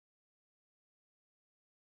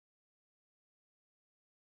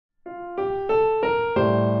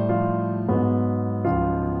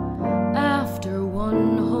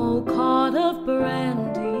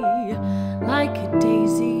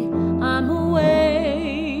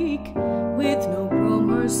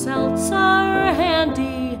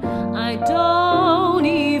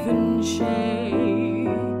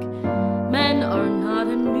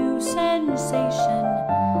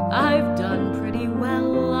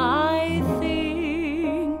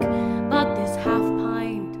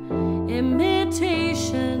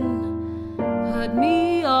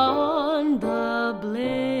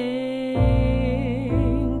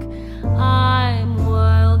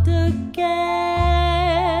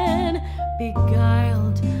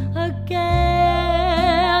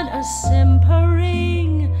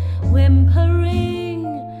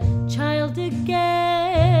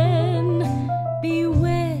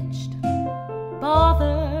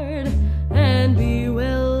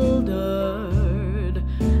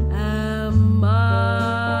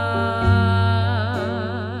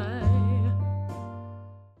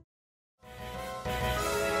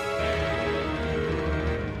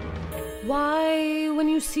Why, when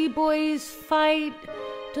you see boys fight,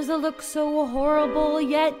 does it look so horrible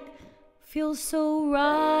yet feels so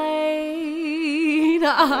right?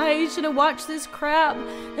 I should have watched this crap.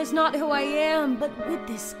 That's not who I am, but with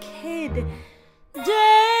this kid, damn.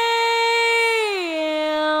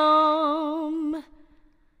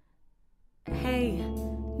 Hey,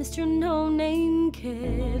 Mr. No-Name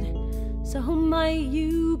Kid, so who might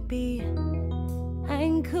you be?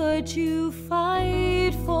 And could you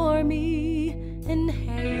fight for me? And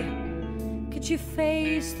hey, could you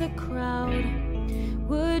face the crowd?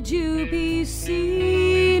 Would you be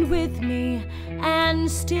seen with me and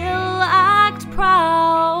still act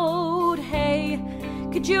proud? Hey,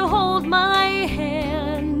 could you hold my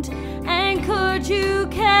hand? And could you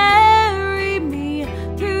carry me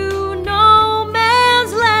through no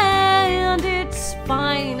man's land? It's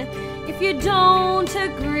fine if you don't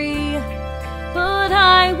agree, but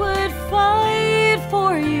I would fight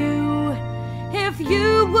for you if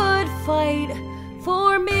you would fight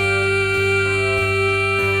for me.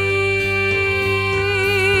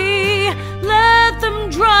 Let them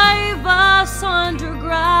drive us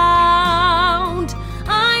underground.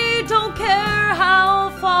 I don't care how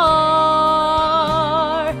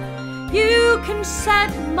far. You can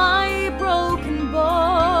set my broken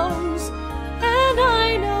bones, and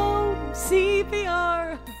I know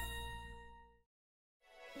CPR.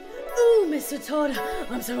 Ooh, Mr. Todd,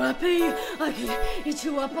 I'm so happy. I could eat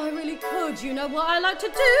you up, I really could. You know what I like to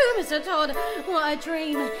do, Mr. Todd? What I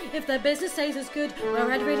dream, if their business stays as good, where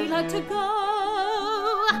I'd really like to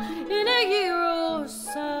go in a year or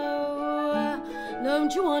so.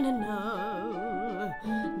 Don't you want to know?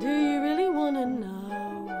 Do you really want to know?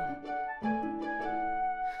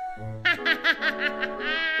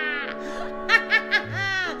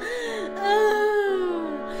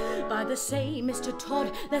 By the sea, Mr.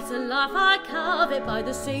 Todd, that's a laugh I carve it. By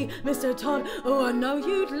the sea, Mr. Todd, oh I know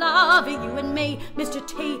you'd love it. You and me, Mr.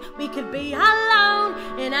 T, we could be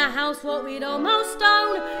alone in a house what we'd almost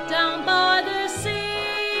own down by the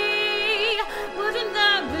sea. Wouldn't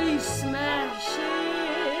that be smashing?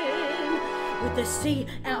 With the sea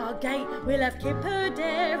at our gate, we'll have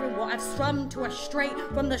Kipperdare, and what I've strummed to us straight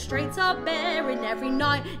from the straits are bare. And every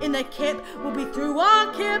night in the kip, we'll be through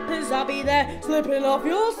our kippers. I'll be there slipping off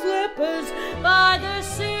your slippers by the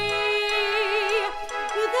sea,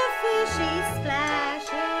 with the fishy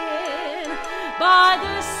splashing by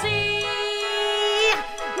the sea.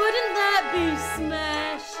 Wouldn't that be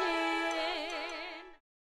smashing?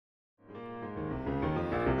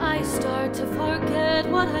 I start to forget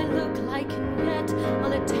what I look like, and yet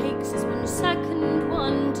all it takes is 1 second,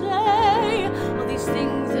 one day. All these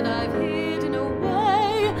things